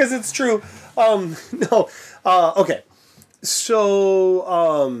funny because it's true. Okay.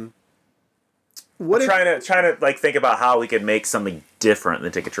 So, trying to like think about how we could make something different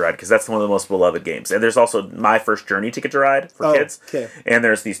than Ticket to Ride, because that's one of the most beloved games. And there's also My First Journey Ticket to Ride for kids. Okay. And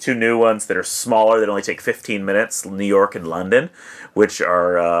there's these two new ones that are smaller that only take 15 minutes, New York and London, which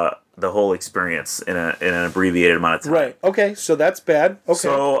are the whole experience in an abbreviated amount of time. Right. Okay. So that's bad. Okay.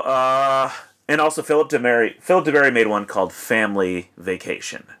 So and also Philip DeBerry made one called Family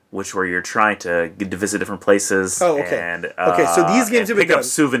Vacation, which where you're trying to get to visit different places. Oh, okay. And, so these games have been pick up done.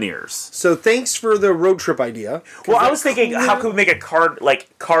 Souvenirs. So thanks for the road trip idea. Well, I was thinking, how could we make a card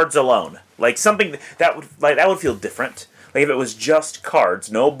like cards alone, like something that would feel different. Like if it was just cards,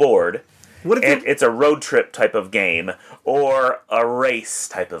 no board, What if it's a road trip type of game or a race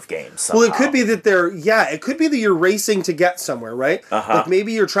type of game somehow. Well, it could be that it could be that you're racing to get somewhere, right? Like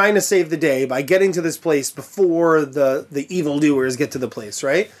maybe you're trying to save the day by getting to this place before the evildoers get to the place,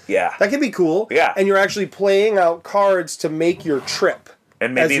 right? Yeah. That could be cool. Yeah. And you're actually playing out cards to make your trip.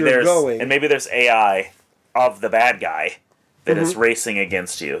 And maybe there's AI of the bad guy that is racing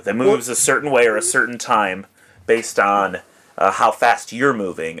against you, that moves a certain way or a certain time based on how fast you're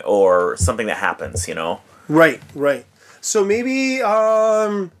moving or something that happens, you know? Right. So maybe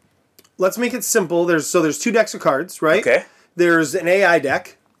let's make it simple. There's 2 decks of cards, right? Okay. There's an AI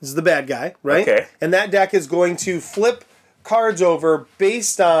deck. This is the bad guy, right? Okay. And that deck is going to flip cards over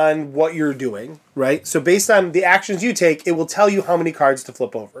based on what you're doing, right? So based on the actions you take, it will tell you how many cards to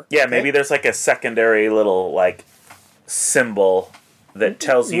flip over. Yeah, okay? maybe there's like a secondary little like symbol that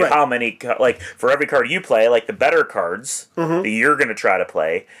tells you how many, like for every card you play, like the better cards that you're going to try to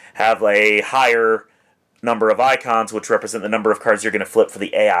play have a higher number of icons, which represent the number of cards you're going to flip for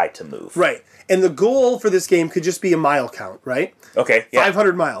the AI to move. Right. And the goal for this game could just be a mile count, right? Okay, yeah.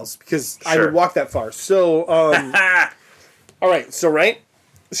 500 miles, because I would walk that far. So, all right,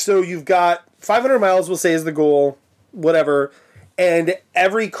 so you've got 500 miles, we'll say, is the goal, whatever, and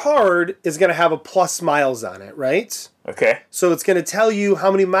every card is going to have a plus miles on it, right? Okay. So it's going to tell you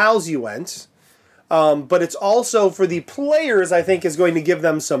how many miles you went, but it's also, for the players, I think, is going to give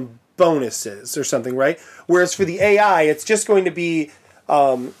them some bonuses or something, right? Whereas for the AI, it's just going to be,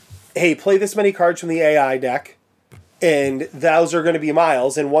 hey, play this many cards from the AI deck, and those are going to be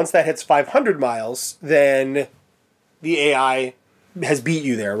miles, and once that hits 500 miles, then the AI has beat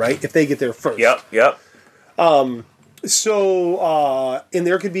you there, right? If they get there first. Yep. So, and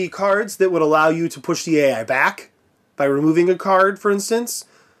there could be cards that would allow you to push the AI back by removing a card, for instance.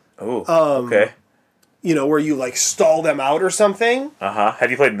 Oh, okay. You know, where you, like, stall them out or something. Have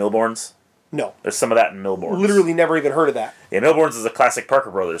you played Millborns? No. There's some of that in Millborns. Literally never even heard of that. Yeah, Millborns is a classic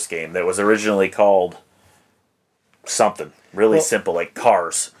Parker Brothers game that was originally called something really simple, like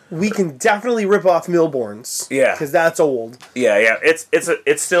Cars. We can definitely rip off Millborns. Yeah. Because that's old. Yeah.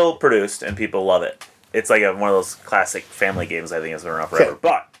 It's still produced and people love it. It's like one of those classic family games. I think it's been around forever. Okay.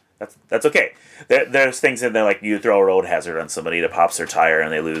 But that's okay. There's things in there like you throw a road hazard on somebody that pops their tire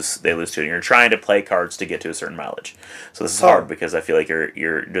and they lose to it. And you're trying to play cards to get to a certain mileage. So this is hard because I feel like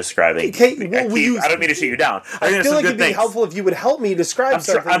you're describing. Okay, I don't mean to shoot you down. I feel like it'd be helpful if you would help me describe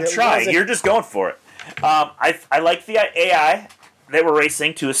something. I'm trying. You're just going for it. I like the AI that we're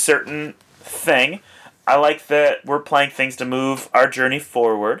racing to a certain thing. I like that we're playing things to move our journey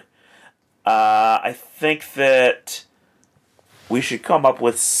forward. I think that we should come up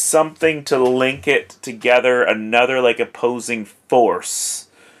with something to link it together, another like opposing force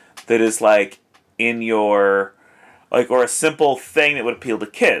that is like in your, like, or a simple thing that would appeal to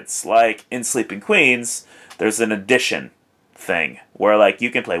kids. Like in Sleeping Queens, there's an addition thing where like you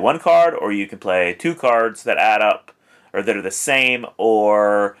can play 1 card or you can play 2 cards that add up or that are the same,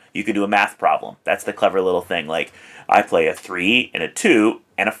 or you can do a math problem. That's the clever little thing. Like I play a 3 and a 2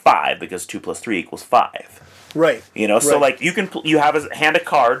 and a 5 because 2 plus 3 equals 5. Right. You know, so like you have a hand of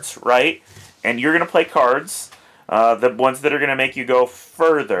cards, right? And you're gonna play cards, the ones that are gonna make you go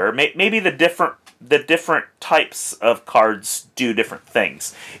further. Maybe the different types of cards do different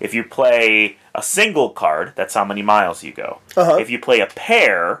things. If you play a single card, that's how many miles you go. If you play a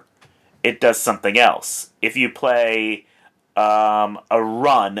pair, it does something else. If you play a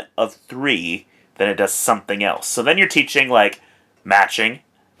run of 3, then it does something else. So then you're teaching like matching,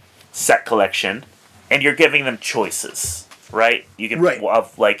 set collection, and you're giving them choices, right? You can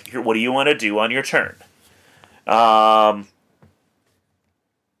of like, what do you want to do on your turn? Yeah.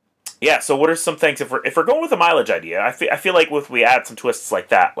 So what are some things if we're going with a mileage idea? I feel like if we add some twists like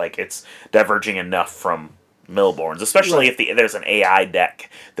that, like it's diverging enough from Millborns, especially if there's an AI deck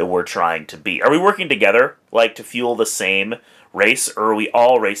that we're trying to beat. Are we working together, like to fuel the same race, or are we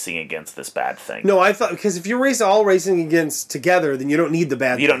all racing against this bad thing? No, I thought, because if you're all racing against together, then you don't need the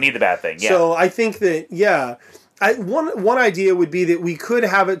bad thing. You don't need the bad thing, yeah. So I think that, one idea would be that we could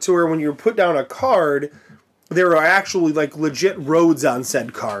have it to where when you put down a card, there are actually like legit roads on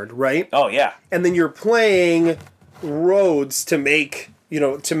said card, right? Oh, yeah. And then you're playing roads to make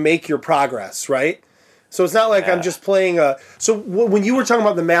your progress, right? So it's not like I'm just playing when you were talking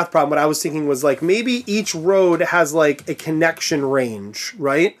about the math problem, what I was thinking was like maybe each road has like a connection range,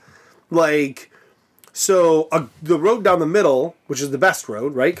 right? Like, so the road down the middle, which is the best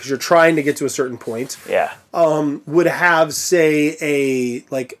road, right? Because you're trying to get to a certain point. Yeah. Would have, say, a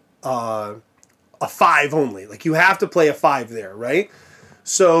 5 only. Like you have to play a 5 there, right?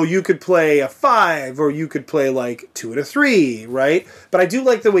 So you could play a 5, or you could play like 2 and a 3, right? But I do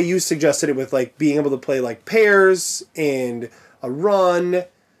like the way you suggested it with like being able to play like pairs and a run.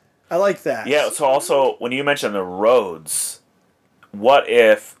 I like that. Yeah, so also, when you mentioned the roads, what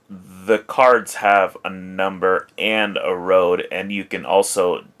if the cards have a number and a road, and you can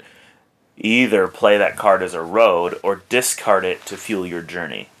also either play that card as a road or discard it to fuel your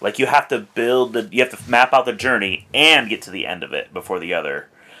journey? Like, you have to you have to map out the journey and get to the end of it before the other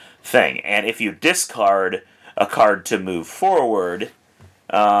thing. And if you discard a card to move forward,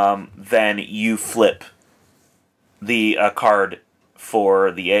 then you flip the card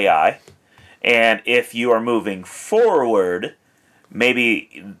for the AI. And if you are moving forward,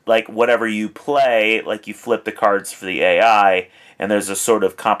 maybe like whatever you play, like you flip the cards for the AI, and there's a sort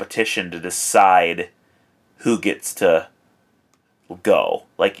of competition to decide who gets to go.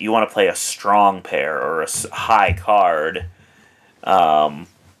 Like, you want to play a strong pair or a high card,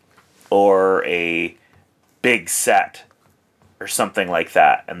 or a big set or something like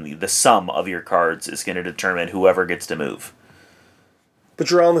that, and the sum of your cards is going to determine whoever gets to move. But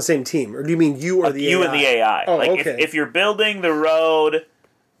you're all on the same team, or do you mean you or the AI? You and the AI. Oh, like, okay. if you're building the road,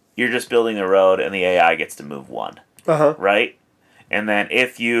 you're just building the road, and the AI gets to move one. Uh-huh. Right? And then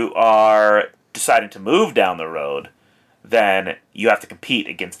if you are deciding to move down the road, then you have to compete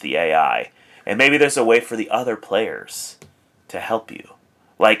against the AI. And maybe there's a way for the other players to help you.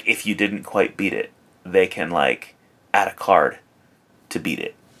 Like, if you didn't quite beat it, they can, like, add a card to beat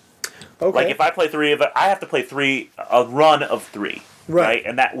it. Okay. Like, if I play 3 of it, I have to play a run of 3. Right.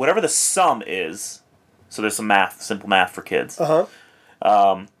 And that, whatever the sum is, so there's some math, simple math for kids,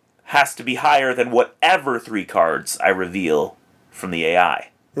 has to be higher than whatever 3 cards I reveal from the AI.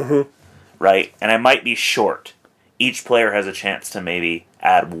 Mm-hmm. Right? And I might be short. Each player has a chance to maybe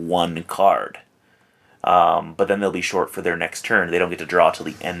add 1 card. But then they'll be short for their next turn. They don't get to draw till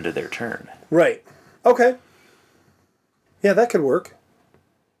the end of their turn. Right. Okay. Yeah, that could work.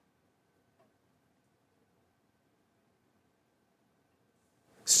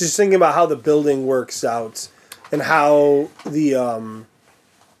 So just thinking about how the building works out and how the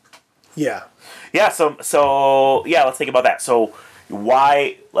yeah. Yeah, so yeah, let's think about that. So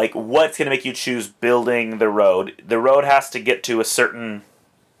why, like, what's going to make you choose building the road? The road has to get to a certain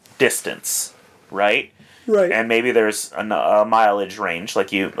distance, right? Right. And maybe there's a mileage range,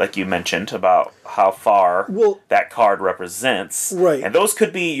 like you mentioned, about how far that card represents. Right. And those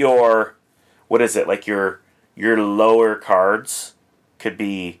could be your, what is it, like your lower cards could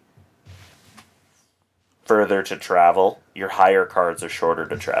be further to travel. Your higher cards are shorter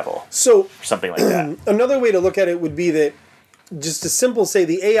to travel. So something like that. Another way to look at it would be that, just to simple say,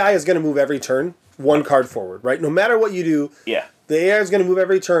 the AI is going to move every turn 1 card forward, right? No matter what you do, Yeah. the AI is going to move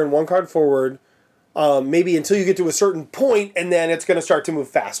every turn 1 card forward, maybe until you get to a certain point, and then it's going to start to move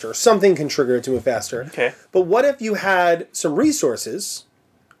faster. Something can trigger it to move faster. Okay. But what if you had some resources,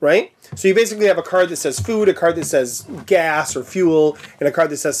 right? So you basically have a card that says food, a card that says gas or fuel, and a card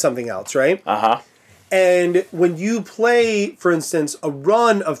that says something else, right? Uh-huh. And when you play, for instance, a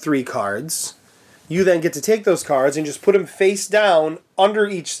run of 3 cards, you then get to take those cards and just put them face down under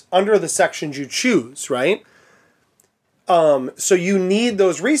the sections you choose, right? So you need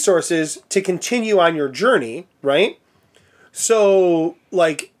those resources to continue on your journey, right? So,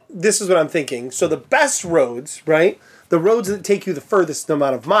 like, this is what I'm thinking. So the best roads, right? The roads that take you the furthest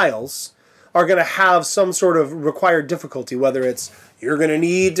amount of miles are going to have some sort of required difficulty, whether it's you're going to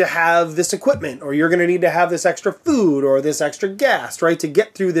need to have this equipment, or you're going to need to have this extra food or this extra gas, right, to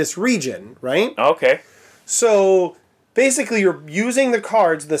get through this region, right? Okay. So basically you're using the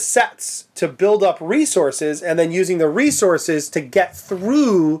cards, the sets, to build up resources, and then using the resources to get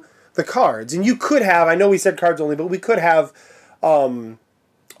through the cards. And you could have, I know we said cards only, but we could have a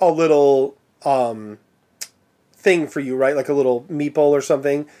little thing for you, right? Like a little meeple or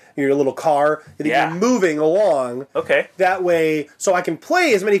something, your little car that you're moving along. Okay. That way, so I can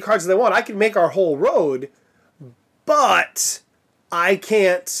play as many cards as I want. I can make our whole road, but I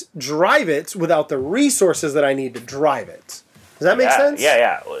can't drive it without the resources that I need to drive it. Does that make sense?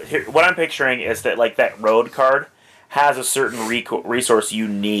 Yeah. Here, what I'm picturing is that, like, that road card has a certain resource you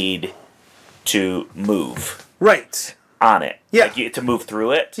need to move. Right. On it. Yeah. Like, to move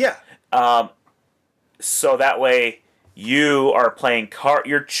through it. Yeah. So that way you are playing card.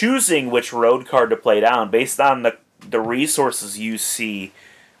 You're choosing which road card to play down based on the resources you see,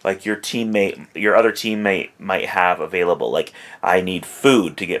 like your other teammate might have available. Like, I need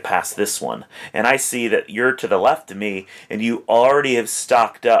food to get past this one, and I see that you're to the left of me, and you already have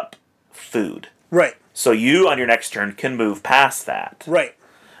stocked up food. Right. So you, on your next turn, can move past that. Right.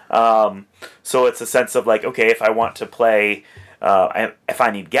 So it's a sense of, like, okay, if I want to play if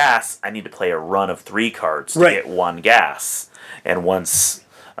I need gas, I need to play a run of 3 cards to Right. get 1 gas. And once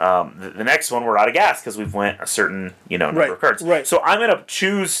the next one, we're out of gas because we've went a certain number Right, of cards. right. So I'm going to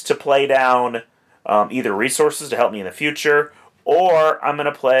choose to play down either resources to help me in the future, or I'm going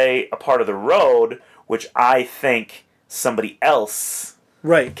to play a part of the road which I think somebody else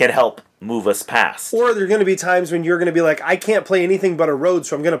Right. can help move us past. Or there are going to be times when you're going to be like, I can't play anything but a road,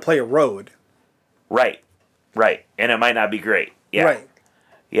 so I'm going to play a road. Right. Right. And it might not be great. Yeah. Right.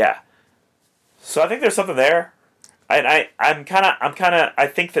 Yeah. So I think there's something there. I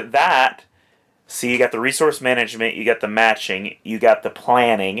think that so you got the resource management, you got the matching, you got the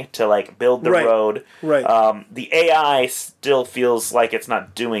planning to like build the Right. road. Right. The AI still feels like it's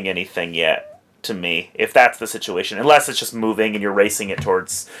not doing anything yet to me, if that's the situation, unless it's just moving and you're racing it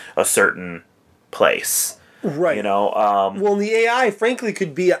towards a certain place. Right. Well, the AI, frankly,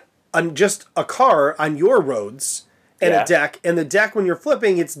 could be just a car on your roads and Yeah. a deck. And the deck, when you're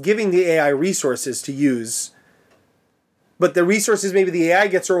flipping, it's giving the AI resources to use. But the resources maybe the AI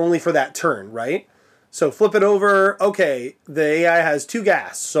gets are only for that turn, right? So flip it over. Okay, the AI has 2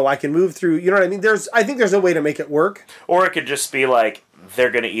 gas, so I can move through. You know what I mean? I think there's a way to make it work. or it could just be like they're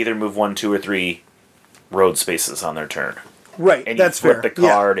going to either move 1, 2, or 3 road spaces on their turn. Right, And that's you flip fair. the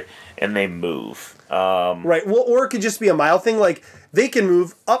card and they move. Right. Well, or it could just be a mile thing. Like they can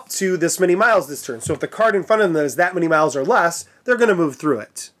move up to this many miles this turn. So if the card in front of them is that many miles or less, they're going to move through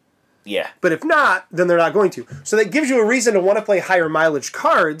it. Yeah. But if not, then they're not going to. So that gives you a reason to want to play higher mileage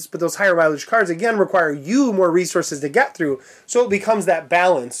cards, but those higher mileage cards, again, require you more resources to get through. So it becomes that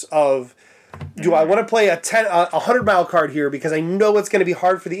balance of, do I want to play a 100-mile card here because I know it's going to be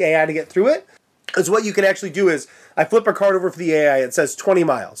hard for the AI to get through it? Because what you can actually do is, I flip a card over for the AI, it says 20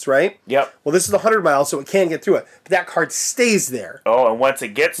 miles, right? Yep. Well, this is 100 miles, so it can get through it. But that card stays there. Oh, and once it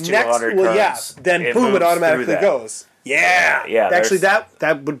gets to 100 cards, then boom, moves it automatically through that. goes. Yeah. Yeah, Actually, there's-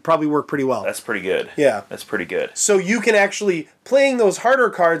 that would probably work pretty well. That's pretty good. Yeah. That's pretty good. So you can actually, playing those harder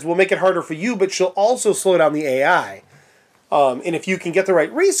cards will make it harder for you, but she'll also slow down the AI. And if you can get the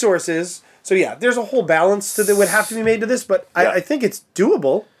right resources, so yeah, there's a whole balance that would have to be made to this, but Yeah. I think it's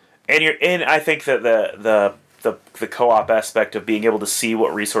doable. And I think that the co-op aspect of being able to see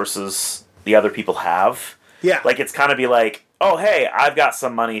what resources the other people have. Yeah. Like it's kind of be like, "Oh, hey, I've got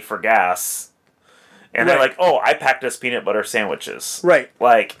some money for gas." And they're Right. like, "Oh, I packed us peanut butter sandwiches." Right.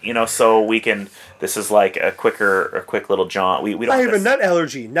 Like, so we can this is like a quick little jaunt. We don't I have have a to nut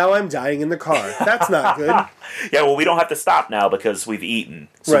allergy. Now I'm dying in the car. That's not good. Yeah, well, we don't have to stop now because we've eaten.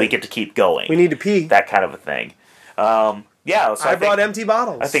 So we Right. get to keep going. We need to pee. that kind of a thing. Yeah, so I I brought think, empty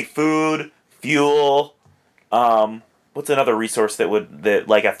bottles. I think food, fuel. What's another resource that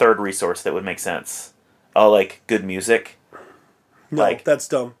like a third resource that would make sense? Oh, like good music. no, like- that's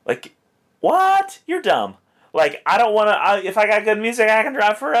dumb. Like, what? You're dumb. Like, I don't want to. If I got good music, I can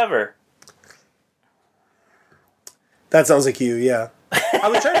drive forever. That sounds like you, yeah. I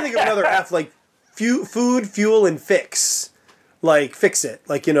was trying to think of another F, like food, fuel, and fix. Like, fix it.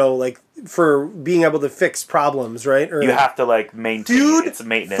 Like, like for being able to fix problems, right? Or You have to like maintain. food, It's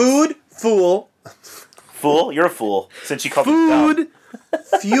maintenance. food, fool, Fool. You're a fool since you called me dumb. food,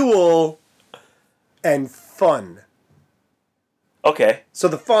 fuel, and fun. Okay. So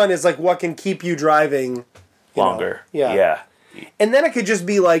the fun is like what can keep you driving you know. Longer. Yeah. Yeah. And then it could just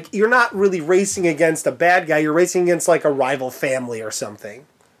be like you're not really racing against a bad guy, you're racing against like a rival family or something.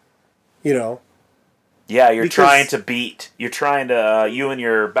 Yeah, you're Because- trying to beat. You're trying to. You and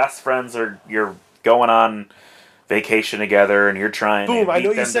your best friends you're going on vacation together, and you're trying to Boom, beat I know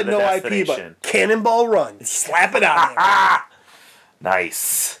them you to said the no IP, destination. but Cannonball Run. Slap it on there.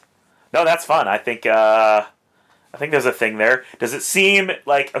 Nice. No, that's fun. I think there's a thing there. Does it seem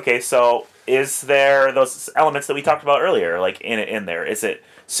like okay? So is there those elements that we talked about earlier, like in there? Is it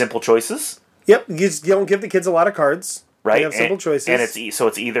simple choices, Yep, you just don't give the kids a lot of cards. right? They have simple choices. and it's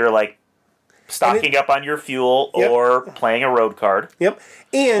either like stocking up on your fuel Yep. or playing a road card. Yep.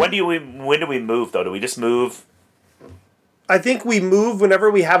 And When do we move though? Do we just move? I think we move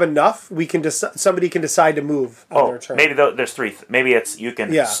whenever we have enough. We can somebody can decide to move on their turn. Maybe there's three. Maybe it's you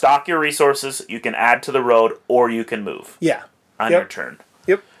can Yeah. stock your resources, you can add to the road, or you can move Yeah. on Yep. your turn.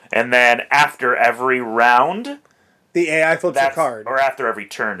 Yep. And then after every round, The AI flips a that's card. or after every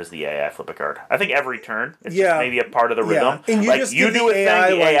turn does the AI flip a card. I think every turn, it's Yeah. just maybe a part of the rhythm. And you like just you give do the a AI,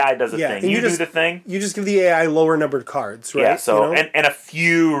 thing, the like- AI does a yeah, thing. and You you do just- the thing. You just give the AI lower numbered cards, right? Yeah, so You know? and a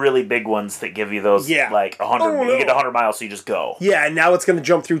few really big ones that give you those Yeah. like 100 Oh, no. you get to 100 miles so you just go. yeah, and now it's going to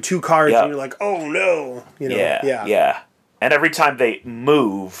jump through 2 cards, Yep. and you're like, oh no, Yeah. And every time they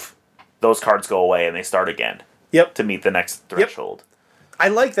move, those cards go away and they start again Yep. to meet the next threshold. I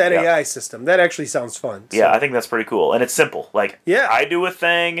like that Yeah. AI system. That actually sounds fun. So. Yeah, I think that's pretty cool. And it's simple. Like, Yeah. I do a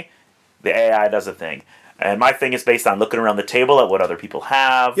thing, the AI does a thing. And my thing is based on looking around the table at what other people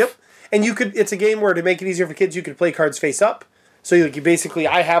have. Yep. And it's a game where, to make it easier for kids, you could play cards face up. So you basically,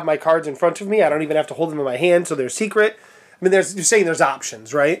 I have my cards in front of me. I don't even have to hold them in my hand, so they're secret. I mean, you're saying there's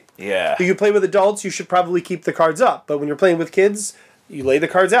options, right? Yeah. If you play with adults, you should probably keep the cards up. But when you're playing with kids, you lay the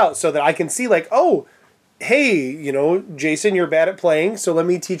cards out so that I can see, like, oh, hey, Jason, you're bad at playing, so let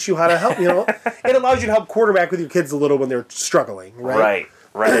me teach you how to help. It allows you to help quarterback with your kids a little when they're struggling, right?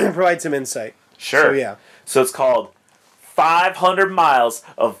 Right. Provide some insight. Sure. So, yeah. So it's called 500 Miles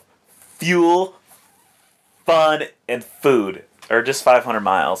of Fuel, Fun, and Food. Or just 500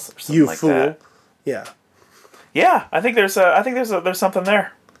 miles or something You like fool. that. Yeah. Yeah, I think there's something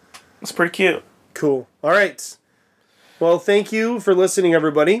there. It's pretty cute. Cool. All right. Well, thank you for listening,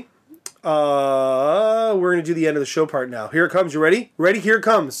 everybody. We're going to do the end of the show part now. Here it comes. You ready? Ready? Here it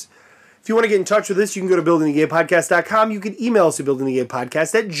comes. If you want to get in touch with us, you can go to buildingthegamepodcast.com. You can email us at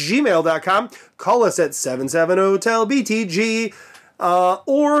buildingthegamepodcast@gmail.com. Call us at 770-TEL-BTG.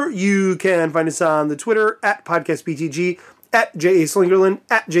 Or you can find us on the Twitter at PodcastBTG, at J.A. Slingerland,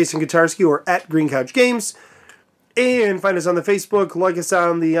 at Jason Guitarski, or at Green Couch Games. And find us on the Facebook, like us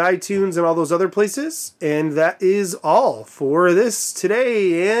on the iTunes and all those other places. And that is all for this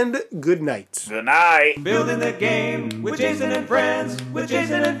today, and good night. Good night. Building the game with Jason and friends, with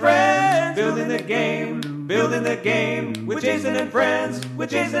Jason and friends. Building the game with Jason and friends, with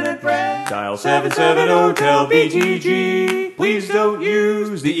Jason and friends. Dial 770-TEL-BTG. Please don't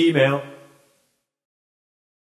use the email.